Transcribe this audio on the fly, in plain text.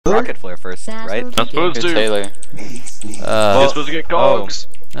rocket flare first, right? Not supposed to. Taylor. You're supposed to get cogs.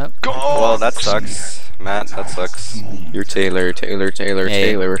 Nope. Well, that sucks, Matt. That sucks. You're Taylor.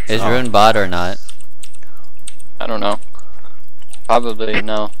 Hey, is Rune bot or not? I don't know. Probably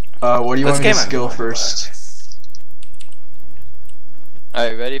no. What do you Let's want me to game it. skill first?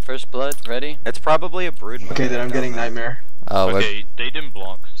 Alright, ready? First blood? Ready? It's probably a brood move. Okay, then I'm getting Nightmare. Oh, Okay, they didn't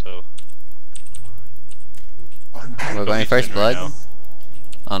block, so. we're going first blood.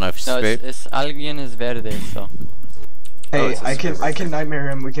 Oh no, No, spirit. it's alguien is verde, so. Hey, it's a I can Nightmare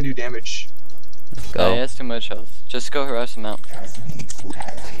him. We can do damage. Yeah, he Go. has too much health. Just go harass him out.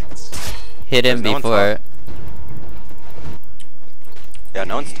 Hit him There's no one before. Yeah,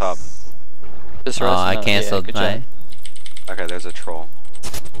 no one's top. Just Oh, harass him I out. canceled yeah, good my. job. Okay, there's a troll.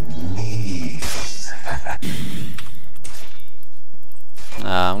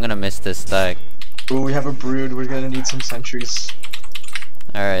 I'm gonna miss this stack. Ooh, we have a brood. We're gonna need some sentries.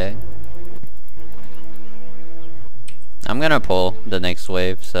 Alright. I'm gonna pull the next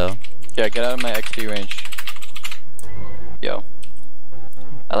wave, so. Yeah, get out of my XP range. Yo.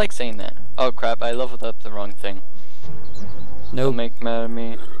 I like saying that. Oh crap, I leveled up the wrong thing. Don't Nope. make mad at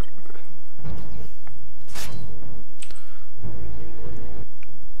me.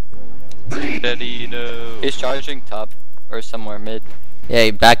 Daddy, no. He's charging top or somewhere mid.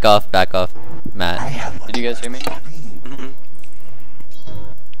 Hey, back off, Matt. Did you guys hear me? Mhm.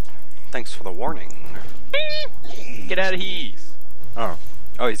 Thanks for the warning. Get out of here.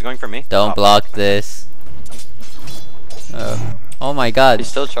 Oh, he's going for me? Don't Oh. block this. Oh my god, He's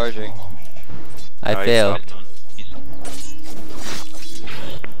still charging. I Oh, he failed. stopped.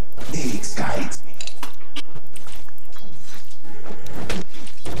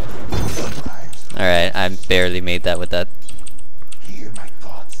 Alright, I barely made that with that.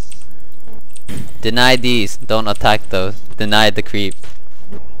 Deny these, don't attack those. Deny the creep.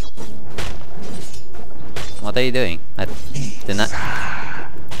 What are you doing? Deny.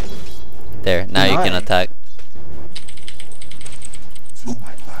 There, now you can Deny. attack.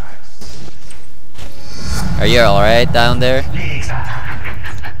 Are you alright down there?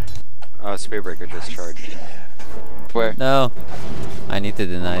 Oh, Spear Breaker just charged. Where? No. I need to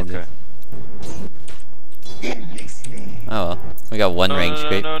deny Okay. this. Oh well. We got one range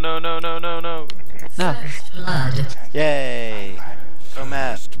creep. No. No. Yay! Oh,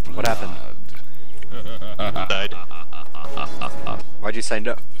 Matt. What happened? Died. Why'd you say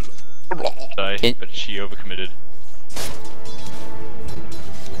no? Died, but she overcommitted.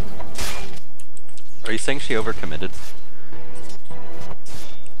 Are you saying she overcommitted?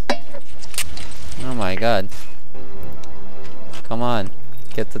 Oh my god. Come on.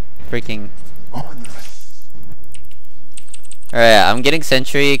 Get the freaking... Alright, I'm getting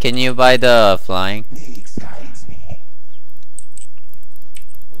sentry. Can you buy the flying?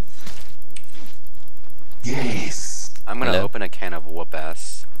 I'm gonna Hello? open a can of whoop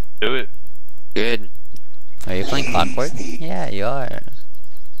ass. Do it. Good. Are you playing Clockwork? Yeah, you are.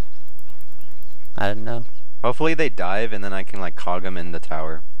 I don't know. Hopefully they dive and then I can like cog them in the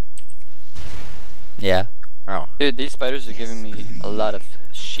tower. Yeah. Oh. Dude, these spiders are giving me a lot of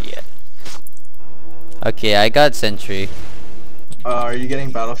shit. Okay, I got sentry. Are you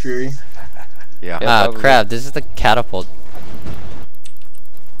getting Battle Fury? Yeah. Yeah. Ah, probably. crap. This is the catapult.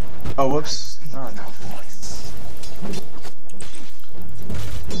 Oh, whoops. Oh, no.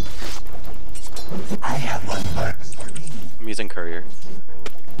 I'm using courier.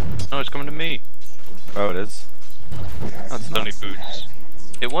 No, it's coming to me. Oh, it is? Oh, it's It's not. only boots.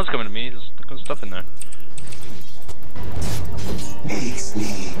 It was coming to me. There's good stuff in there.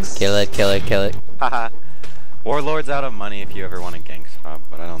 Kill it, kill it, kill it. Haha. Warlord's out of money if you ever want to gank top,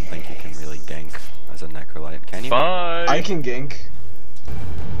 but I don't think you can really gank as a Necrolite, can you? Bye. I can gank.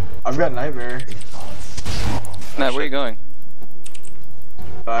 I've got Nightmare. Matt, where are you going?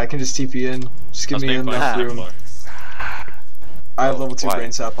 I can just TP in. Just give I'll me stay enough by. room. I have level 2 Why?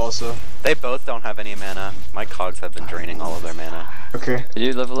 Brain Sap also. They both don't have any mana. My cogs have been draining all of their mana. Okay. Did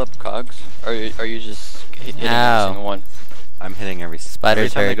you level up cogs? Or are you just hitting Ow. every single one? I'm hitting every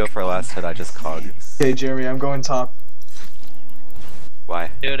Spider's time I hurt. go for a last hit, I just cog. Hey Jeremy, I'm going top Why?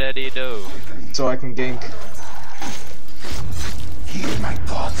 Do daddy do. so I can gank.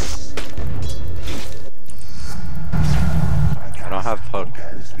 I don't have poke.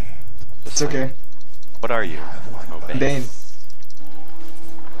 It's okay. What are you? Oh, Bane. Bane.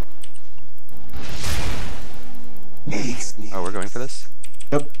 Oh, we're going for this?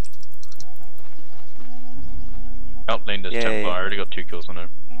 Yep. Outlaned this Yay. temple. I already got 2 kills on her.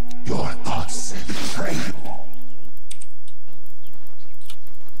 Your thoughts betray you.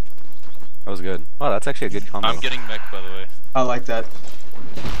 That was good. Wow, that's actually a good combo. I'm getting mech, by the way. I like that.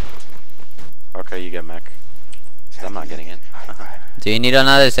 Okay, you get mech. 'Cause I'm not getting it. Do you need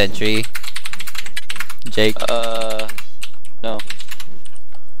another sentry, Jake? No.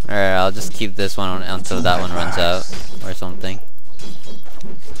 Alright, I'll just keep this one until that one runs out or something.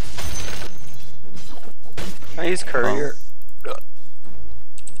 I use courier.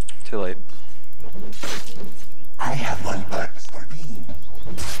 Too late. I have one purpose for being.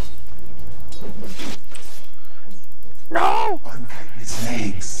 No! Uncut his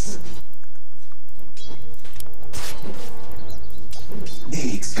legs.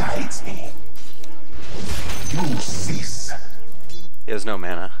 Nyx guides me. You cease. He has no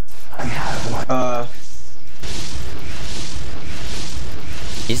mana. I have one.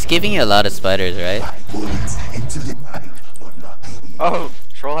 He's giving you a lot of spiders, right? Wounds into the mind, but not the will. Oh,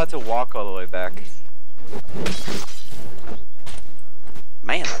 Troll had to walk all the way back.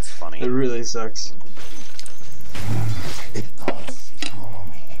 Man, that's It funny. really sucks. It does draw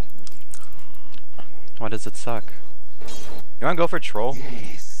me. Why does it suck? You wanna go for Troll?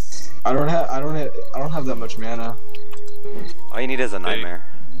 Yes. I don't have that much mana. All you need is a nightmare.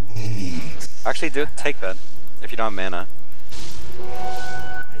 Nyx. Actually, take that if you don't have mana.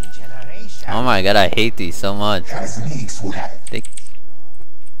 Oh my god, I hate these so much. As Nyx would have.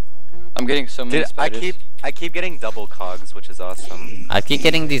 I'm getting so many Dude, spiders. I keep getting double cogs, which is awesome. I keep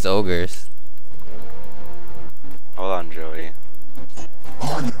getting these ogres. Hold on, Joey.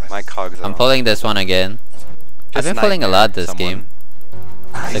 Onerous. My cogs are I'm on. pulling this one again. I've Just been pulling a nightmare lot this someone. game.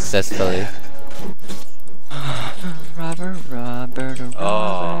 I Successfully. Robert.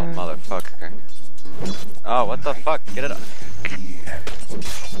 Oh, motherfucker. Oh, what the fuck? Get it up.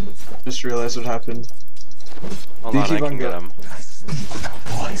 Just realized what happened. Hold Do you on, I keep on can get going? him. speak without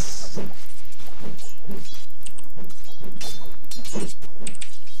voice.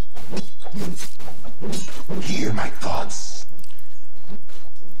 Hear my thoughts.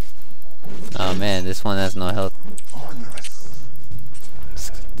 Oh man, this one has no health. Onerous.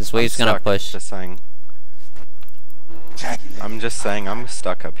 This wave's I'm gonna stuck, push, Just saying. I'm just saying, I'm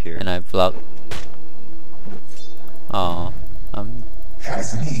stuck up here. and I block. Oh,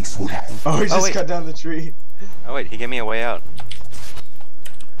 As Nyx would have. Oh, he just wait. cut down the tree. Oh wait, he gave me a way out.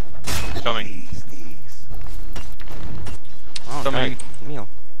 Coming. Please, Nyx. Oh, Coming. God,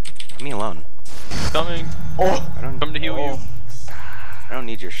 leave me alone. Coming. Oh, I don't. Come to heal you. I don't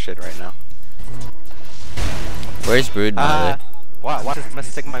need your shit right now. where's Broodmother? Wow, why does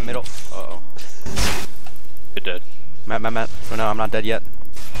Mess take my middle? Uh oh. You're dead. Matt. Oh no, I'm not dead yet.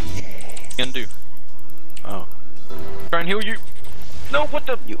 What you gonna do? Oh. Try and heal you. No, what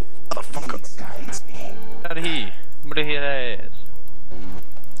the? You motherfucker. Nyx guides me. How did he? What did he ass?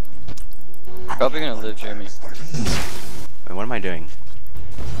 Probably gonna live, Jeremy. Wait, what am I doing?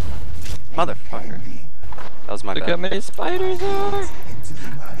 Motherfucker. That was my Look how bad. many spiders there are. Into the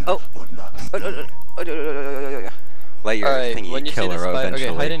mind, Oh. but not the will. Let your Alright, thingy when you see kill the her spider, eventually.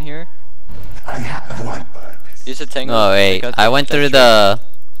 okay, hide in here. I have one purpose. Use a tangle. Oh wait, because I of went that through tree. the.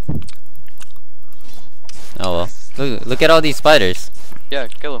 Oh well. Look at all these spiders. Yeah,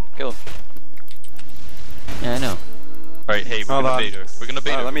 kill him. Yeah, I know. Alright, hey, we're Hold gonna on. bait her. We're gonna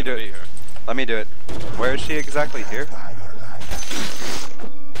bait her. let me we're do gonna it. bait her. Let me do it. Where is she exactly? Here? By your life.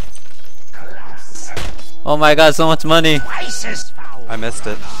 Collapse. Oh my god, so much money. I missed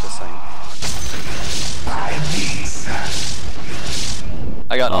it. Just saying. By Nyx.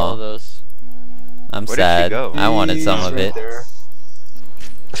 I got all Oh. of those. I'm Where did she sad. go? I wanted He's some of right it. there.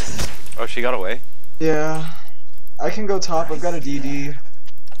 Oh, she got away? Yeah. I can go top. I've got a DD.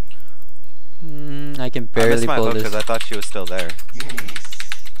 I can I barely missed my pull hook this. because I thought she was still there. Yes.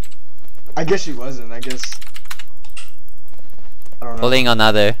 I guess she wasn't. I guess. I don't know. Pulling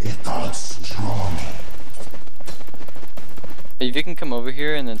another. The thoughts draw me. If you can come over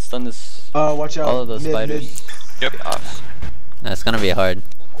here and then stun this, Oh, watch out. all of those Mid, spiders. Yep. That's gonna be hard.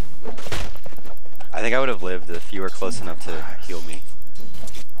 I think I would have lived if you were close enough to heal me.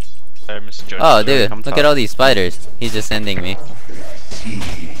 I misjudged. Oh her. dude, come look top. at all these spiders. He's just ending me.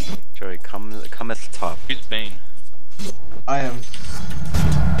 Joey, come at the top. Use Bane. I am.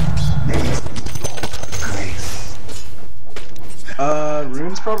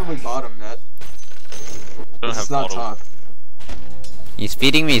 Rune's probably bottom net. Don't It's have not bottle. top. He's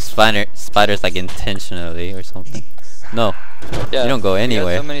feeding me spiders like intentionally or something. No, Yeah. you don't go You got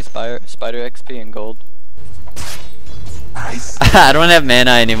anywhere. so many spider XP and gold. I don't have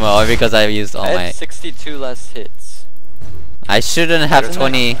mana anymore because I used all I my. had 62 less hits. I shouldn't have Isn't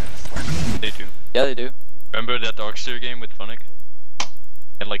 20. They do. Yeah, they do. Remember that Darkseer game with Funnick?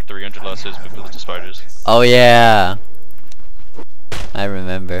 Had like 300 losses because of the spiders. Oh yeah, I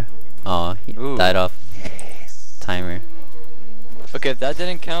remember. Oh, he Ooh. died off. Timer. Okay, if that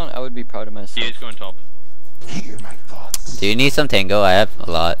didn't count, I would be proud of myself. He is going top. Hear my thoughts. Do you need some tango? I have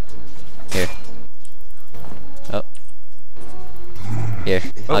a lot. Here. Oh. Here,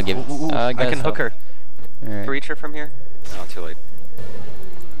 I'll give. I guess can hook so. her. Alright. Reach her from here? No, too late.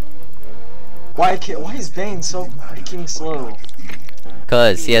 Why is Bane so freaking slow?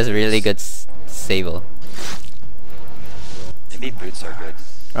 Cause he has a really good sable. Maybe boots are good.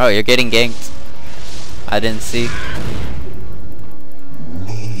 Oh, you're getting ganked. I didn't see.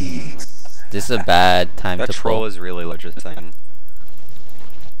 This is a bad time That to troll pull. is really legitimate.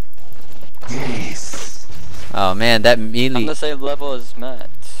 Yes. Oh man, that I'm melee. the same level as Matt.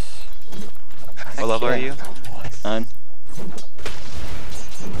 What level are you? 9.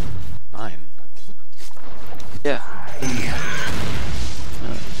 9. Yeah.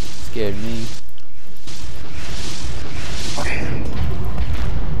 Scared me.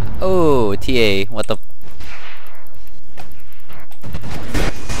 Oh, TA, what the?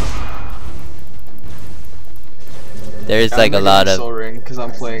 There's like a lot of. Soul Ring because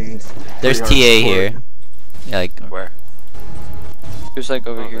I'm playing. There's TA pretty hard support. here. Yeah, like, Where? Who's like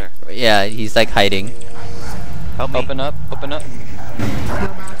over Oh, here? there. yeah, he's like hiding. Help me. Open up, open up.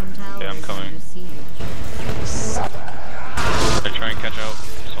 Yeah, I'm coming. I try and catch out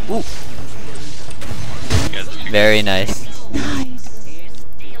someone. Yeah, there's 2 Very nice.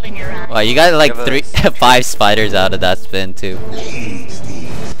 Wow, you got like You have 5 spiders out of that spin too.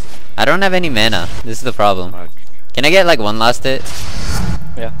 I don't have any mana. This is the problem. Can I get like one last hit?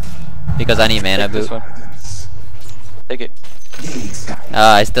 Yeah. Because I need mana Take this boot. one. Take it.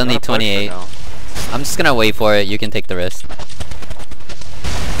 I still I'm need gonna push her 28. now. I'm just gonna wait for it. You can take the rest.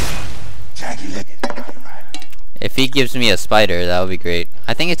 If he gives me a spider, that would be great.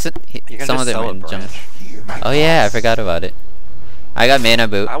 I think it's You can some of just them sell a in jump. branch. Oh yeah, I forgot about it. I got mana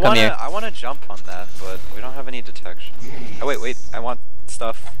boot. Come here. I wanna jump on that, but we don't have any detection. Oh wait, I want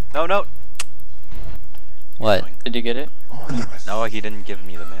stuff. No. What? Did you get it? No, he didn't give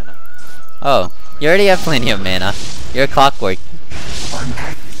me the mana. Oh, you already have plenty of mana. You're clockwork.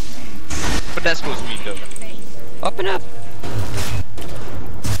 But that's supposed to be dope. Open up.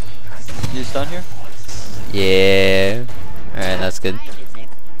 You stun here? Yeah. Alright, that's good.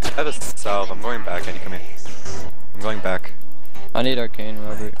 I have a salve. I'm going back. I need to come here. I'm going back. I need arcane,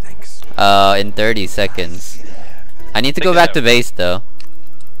 Robert. In 30 seconds. I need to Take go it back out. to base though.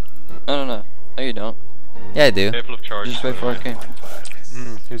 No, you don't. Yeah, I do. Careful of charge. Just wait for arcane.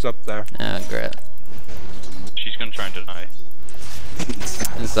 He's up there. Oh, great. She's gonna try and deny.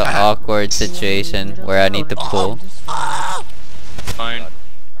 This is an awkward situation where I need to pull. Fine.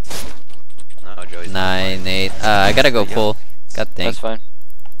 No, Joey's 9, 8. I gotta go pull. God dang. That's fine.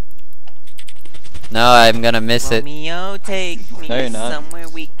 No, I'm gonna miss it. Romeo, take me No, you're not. somewhere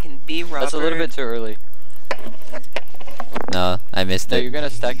we can be Robert. That's a little bit too early. No, I missed No, you're it. gonna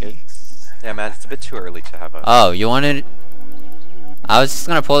stack it. Yeah, man, it's a bit too early to have a. Oh, you wanted? I was just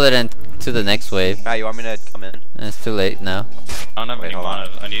gonna pull it into the next wave. Ah, you want me to come in? And it's too late now. I don't have Wait, any hold on.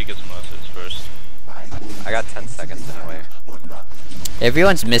 mana. I need to get some lessons first. I got 10 seconds anyway.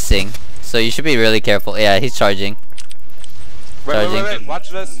 Everyone's missing, so you should be really careful. Yeah, he's charging. Charging. Watch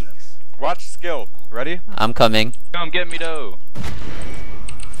this. Watch skill. Ready? I'm coming. Come get me though.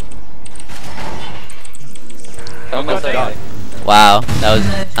 Don't Oh, miss that God. guy. Wow, that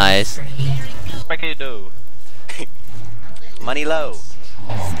was nice. Back here though. Money low.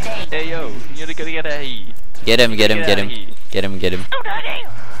 Hey yo, you gotta get out of here. Get him, get him, Get get outta him. here. Get him, get him.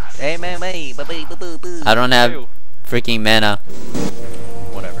 Hey, man, wait. I don't have freaking mana.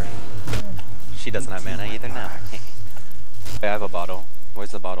 Whatever. She doesn't have mana either now. I have a bottle.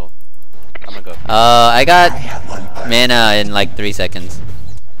 Where's the bottle? I'm gonna go. I got mana in like 3 seconds.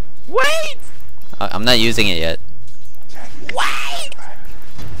 Wait! I'm not using it yet. Wait!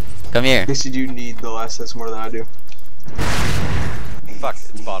 Come here. I guess you do need the last hits more than I do. Fuck,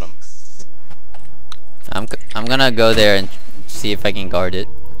 it's bottom. I'm gonna go there and see if I can guard it.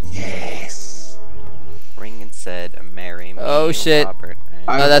 Yes. Ring and said, marry me. Oh, shit. Robert.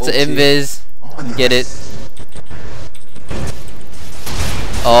 I Oh, have that's an ulti. invis. Get it.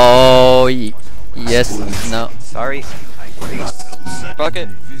 Oh, yes. No. Sorry. Rocket.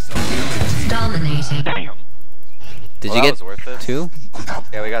 Dominating. Damn. Did Well, you that get was worth it. 2?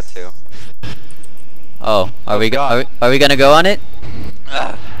 Yeah, we got 2. Oh, are Oh, we God. are we gonna go on it?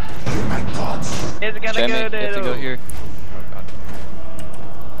 Ah. It's gonna Jamie, you have to go here. Oh, God.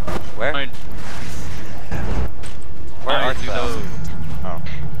 Where? Fine. Where I are do you? know. Oh.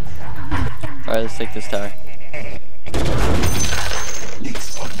 Alright, let's take this tower.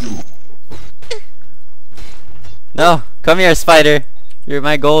 Next for you. No, come here, spider. You're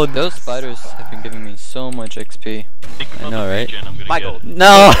my gold. Those spiders have been giving me so much XP. I know, right? My gold.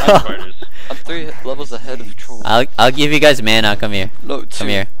 No. I'm 3 levels ahead of Troll. I'll give you guys mana. Come here. No, Come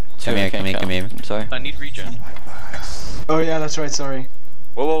here. Come here. Come here. Come here. I'm sorry. I need regen. Oh yeah, that's right. Sorry.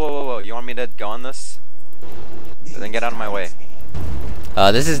 Whoa. You want me to go on this? Then get out of my way.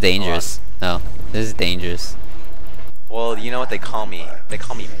 This is dangerous. No, this is dangerous. Well, you know what they call me? They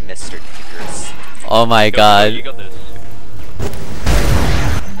call me Mr. Dangerous. Oh my You god. got this.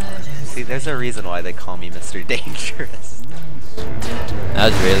 See, there's a reason why they call me Mr. Dangerous.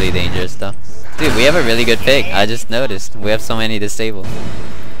 That was really dangerous though. Dude, we have a really good pick. I just noticed. We have so many disabled.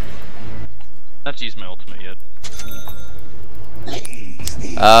 Not to use my ultimate yet.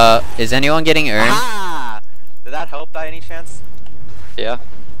 Is anyone getting earned? Ah! Did that help by any chance? Yeah.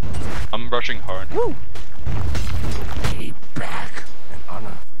 I'm rushing hard. Pay back and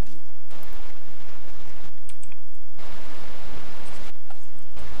honor.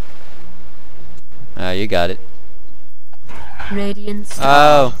 You got it. Radiant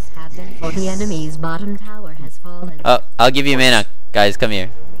Oh. stars have been for the enemy's bottom tower has fallen. Oh, I'll give you mana. Guys, come here.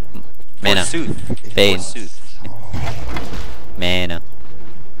 Mana. Forsooth. Bane. Forsooth. Mana.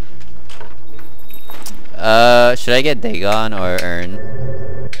 Should I get Dagon or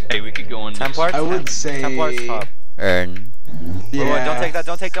Earn? Hey, we could go on. Templar? I would say. Templar's top. Earn. Yeah. Wait, don't take that.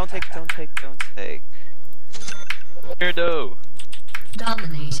 Don't take. Here, though.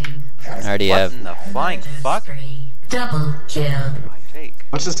 Dominating. I already What have. in the flying Murder fuck? spree. Double kill. My take.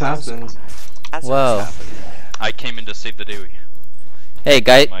 What just happened? That's Whoa. what's happening. I came in to save the day. Hey,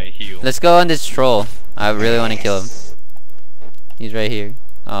 guy. My heal. Let's go on this troll. I really want to kill him. He's right here.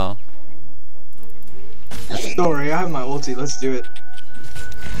 Oh. Don't worry, I have my ulti. Let's do it.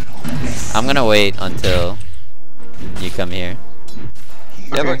 I'm gonna wait until you come here.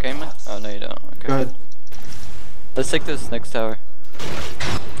 You have Okay. Arcane? Oh, no, you don't. Okay. Go ahead. Let's take this next tower.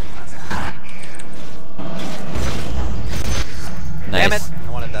 Damn it! Nice.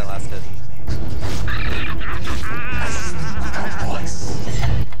 I wanted that last hit.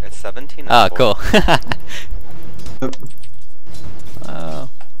 It's 17. Oh, and cool. 4. Oh.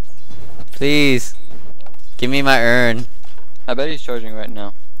 Please. Give me my urn. I bet he's charging right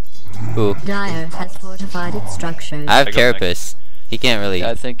now. Ooh. Dire has fortified its structures. I have I got Carapace. He can't really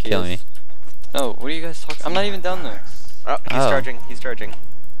Yeah, I think he kill is. me. No, what are you guys talking? I'm not even down there. Oh, he's Oh. charging. He's charging.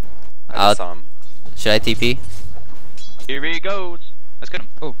 I I'll- just saw him. Should I TP? Here he goes. Let's get him.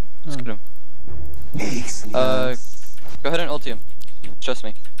 Oh, let's get him. Go ahead and ulti him. Trust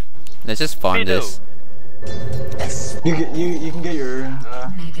me. Let's just farm Me this. You can get your.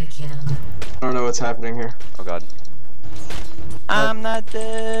 Mega kill. I don't know what's happening here. Oh god. I'm not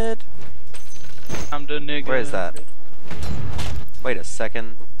dead. I'm the nigga. Where is that? Wait a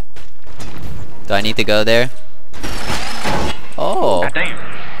second. Do I need to go there? Oh, God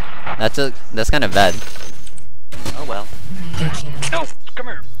damn. that's kind of bad. Oh well. Mega kill. No, come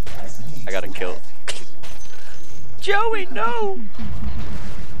here. I got a kill. Joey, no!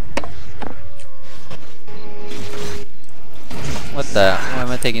 What the? Why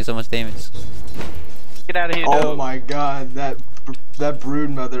am I taking so much damage? Get out of here, Oh dog. my god, that brood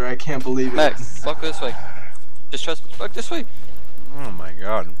mother, I can't believe it. Max, walk this way. Just trust me. Walk this way. Oh my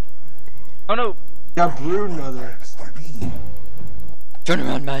god. Oh no. That brood mother. Turn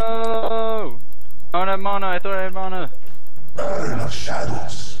around, Matt. Oh. I don't have mana. I thought I had mana. Burn of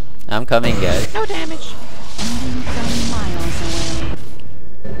shadows. I'm coming, guys. No damage.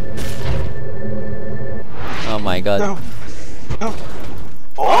 Oh my god. No. No.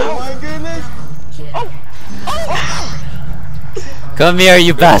 Oh my goodness. Come here,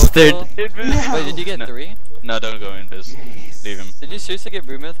 you bastard. Invis. Wait, did you get No. 3? No, don't go in, Biz. Leave him. Did you seriously get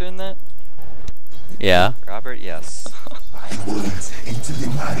Broodmother in that? Yeah. Robert, yes. Words into the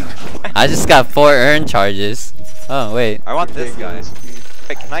mind. Oh. I just got 4 urn charges. Oh wait. I want this guy.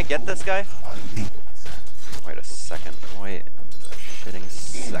 Wait, can I get this guy? Wait a second. Wait a shitting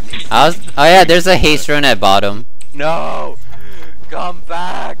second. Oh yeah, there's a haste rune at bottom. No! Come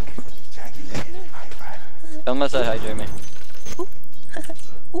back! Tell him I said hi, Jeremy.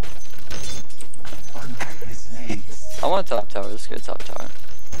 I want top tower. Let's get top tower.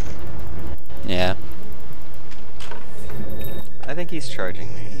 Yeah. I think he's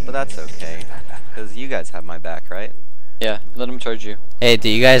charging me, but that's okay. Because you guys have my back, right? Yeah, let him charge you. Hey, do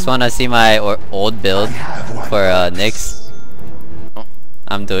you guys want to see my old build for Nyx? No.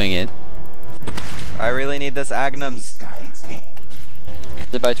 I'm doing it. I really need this Agnums.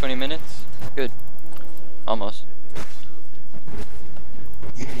 Is it by 20 minutes? Good. Almost.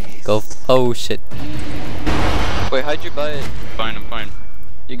 Go. Oh shit. Wait, how'd you buy it? Fine, I'm fine.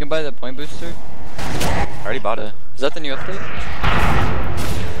 You can buy the point booster? I already bought it. Is that the new update?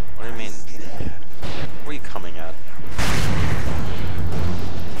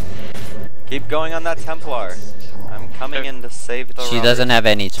 Keep going on that Templar. I'm coming in to save the She Robert. doesn't have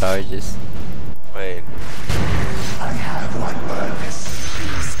any charges. Wait. I have one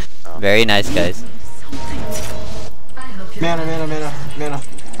purpose. Very nice, guys. Mana.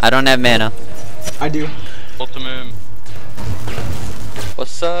 I don't have mana. I do. Ultimum.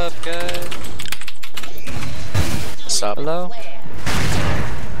 What's up, guys? What's up? Hello?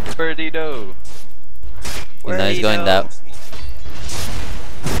 Perdido. No, he's going down.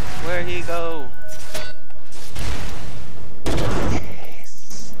 Where'd he go?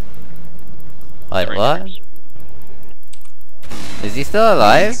 Like, what? Is he still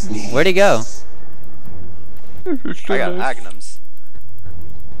alive? Where'd he go? I got Agnums.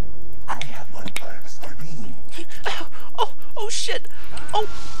 I have one purpose for me. Oh shit! Oh!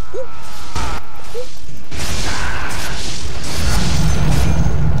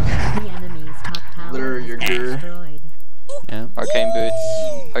 The enemy's top tower Lure has your been gear. destroyed. Yeah. Arcane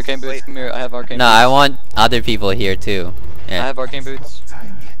boots. Arcane boots, Wait. come here. I have arcane No, boots. I want other people here too. I Yeah. have arcane boots.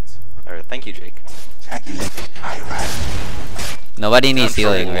 Alright, thank you, Jake. Nobody needs I'm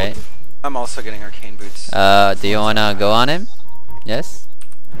healing, trying. right? I'm also getting arcane boots. Do you wanna go on him? Yes?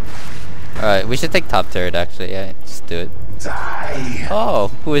 Alright, we should take top turret actually, yeah, just do it. Die. Oh,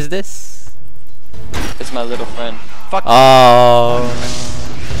 who is this? It's my little friend. Oh.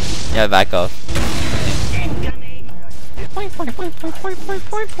 Yeah, back off.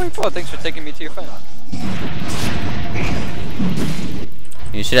 Oh, thanks for taking me to your friend.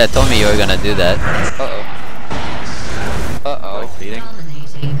 You should have told me you were gonna do that. Uh-oh. Feeding?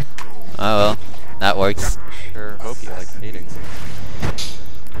 Dominating. Oh well, that works. Sure hope you like feeding.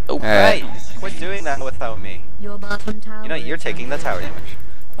 Alright. Hey! Quit doing that without me. Your bottom tower. You know, you're is taking the under tower attack. damage.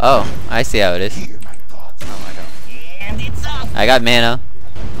 Oh, I see how it is. No, I don't. I got mana.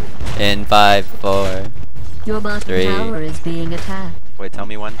 In 5, 4. Your bottom 3. tower is being attacked. Wait, tell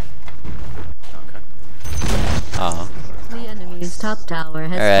me when. Okay. Oh. The enemy's top tower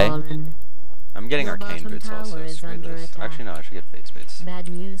has Alright. fallen. I'm getting Your arcane bottom boots also. tower is Screw under this. attack. Actually, no, I should get fate spades. Bad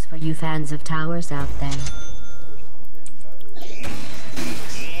news for you fans of towers out there.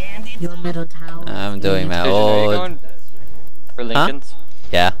 Your middle tower. I'm is doing being my Vision, are you old. going for Lincolns?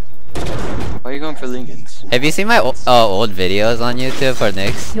 Yeah. Why are you going for Lincolns? Have you seen my old videos on YouTube for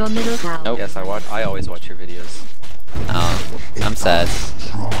Nyx? Your middle tower. Nope. Yes, I always watch your videos. Oh, I'm sad.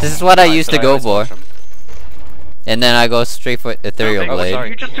 This is what I used to But go always for. watch 'em. And then I go straight for Ethereal Oh, Blade. sorry.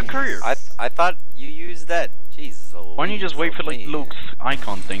 You just took career. I thought you used that. Jesus. Why don't you just wait for like Luke's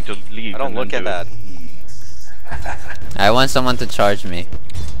icon thing to leave? I don't and look then at do that. it? I want someone to charge me.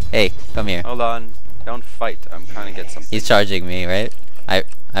 Hey, come here. Hold on. Don't fight. I'm trying to get something. He's charging me, right?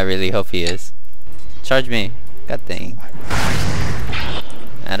 I really hope he is. Charge me. God dang.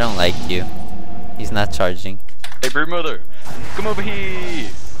 I don't like you. He's not charging. Hey, bird mother, come over here.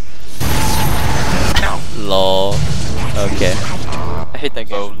 Lol. Okay. I hate that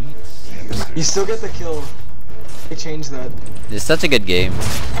game. Oh, You still get the kill. They changed that. This is such a good game.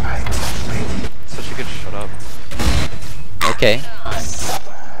 Such a good shut up. Okay.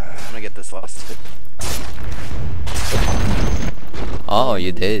 I'm gonna get this last hit. Oh,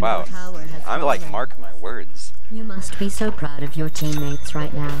 you did. Wow. Tower has I'm like, fallen. mark my words. You must be so proud of your teammates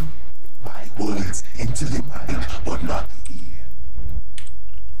right now. My words into the mind will not hear.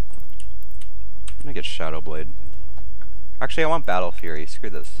 I'm gonna get Shadow Blade. Actually, I want Battle Fury. Screw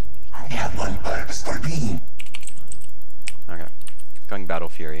this. I have one purpose for me. Okay. Going Battle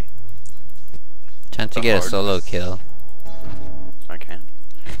Fury. Trying to The get a hard. solo kill. I can.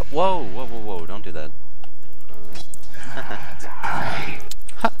 Whoa, whoa, whoa, whoa. Don't do that.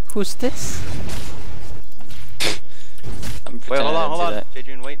 Ha, who's this? I'm Wait, pretending hold I on, didn't hold see on. that.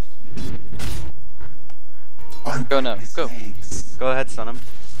 Jejun, wait. Go now, go. Go ahead, stun him.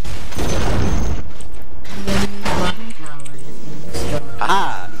 The enemy's bottom tower has been destroyed.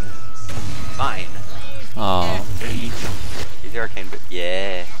 Ah! Fine. Oh. Use your arcane, but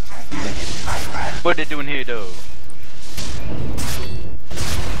yeah. what they doing here though?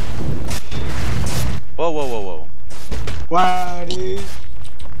 Whoa, whoa, whoa, whoa. Wow, dude.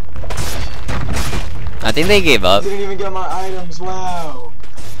 I think they gave up. Didn't even get my items. Wow.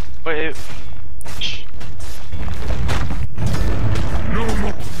 Wait,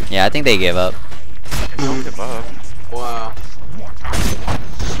 Yeah, I think they gave up. Don't give up. Wow.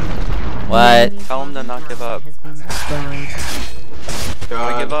 What? Tell 'em to not give up. Has been destroyed.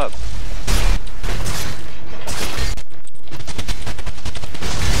 Don't give up.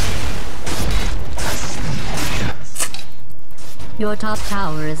 Your top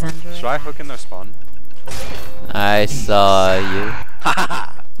tower is under Should I attack. hook in their spawn? I saw you.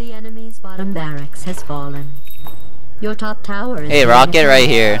 The enemy's bottom barracks has fallen. Your top tower is Hey, being rocket right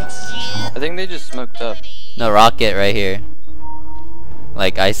attacked. here. I think they just smoked up. No, rocket right here.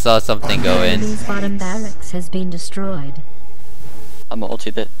 Like, I saw something go in. Enemy's bottom barracks has been destroyed. I'm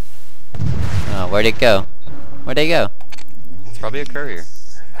ulted it. Oh, where'd it go? Where'd they go? It's probably a courier.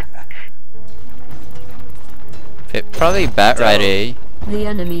 Probably bat right A. The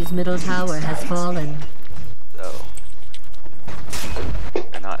enemy's middle tower has fallen. Oh.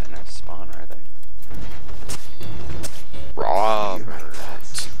 They're not in a spawn, are they?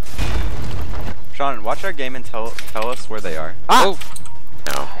 Robert. Sean, watch our game and tell us where they are. Oh!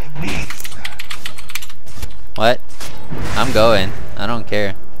 No. What? I'm going. I don't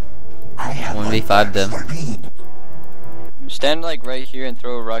care. 1v5 them. Stand like right here and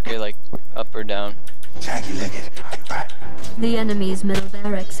throw a rocket like up or down. The enemy's middle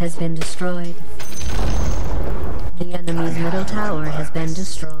barracks has been destroyed. The enemy's middle tower has been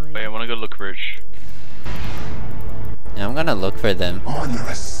destroyed. Wait, I wanna go look rich. Yeah, I'm gonna look for them. I'm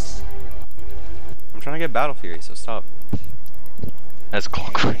trying to get Battle Fury, so stop. That's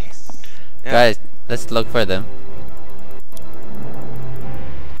clockwork. Yeah. Guys, let's look for them.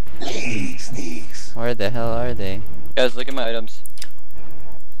 Where the hell are they? Guys, look at my items.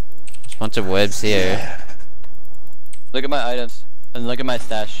 There's a bunch of webs here. Look at my items. And look at my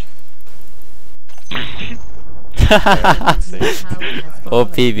stash.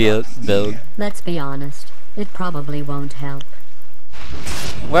 OP build. Let's be honest, it probably won't help.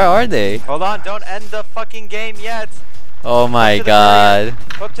 Where are they? Hold on, don't end the fucking game yet. Oh my to the god.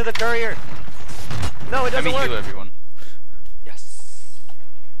 Hook to the courier. No, it Let doesn't me work. heal everyone. Yes.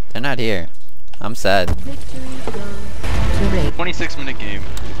 They're not here. I'm sad. Victory goes to Raven. 26-minute game.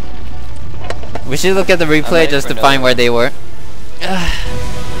 We should look at the replay ready just for to find another where they were.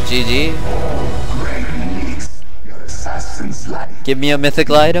 GG. Give me a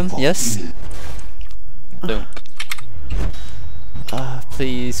mythical item, yes? Boom.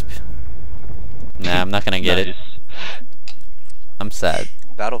 Please. Nah, I'm not gonna get it. Nice. I'm sad.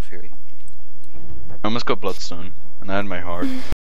 Battle Fury. I almost got Bloodstone, and I had my heart.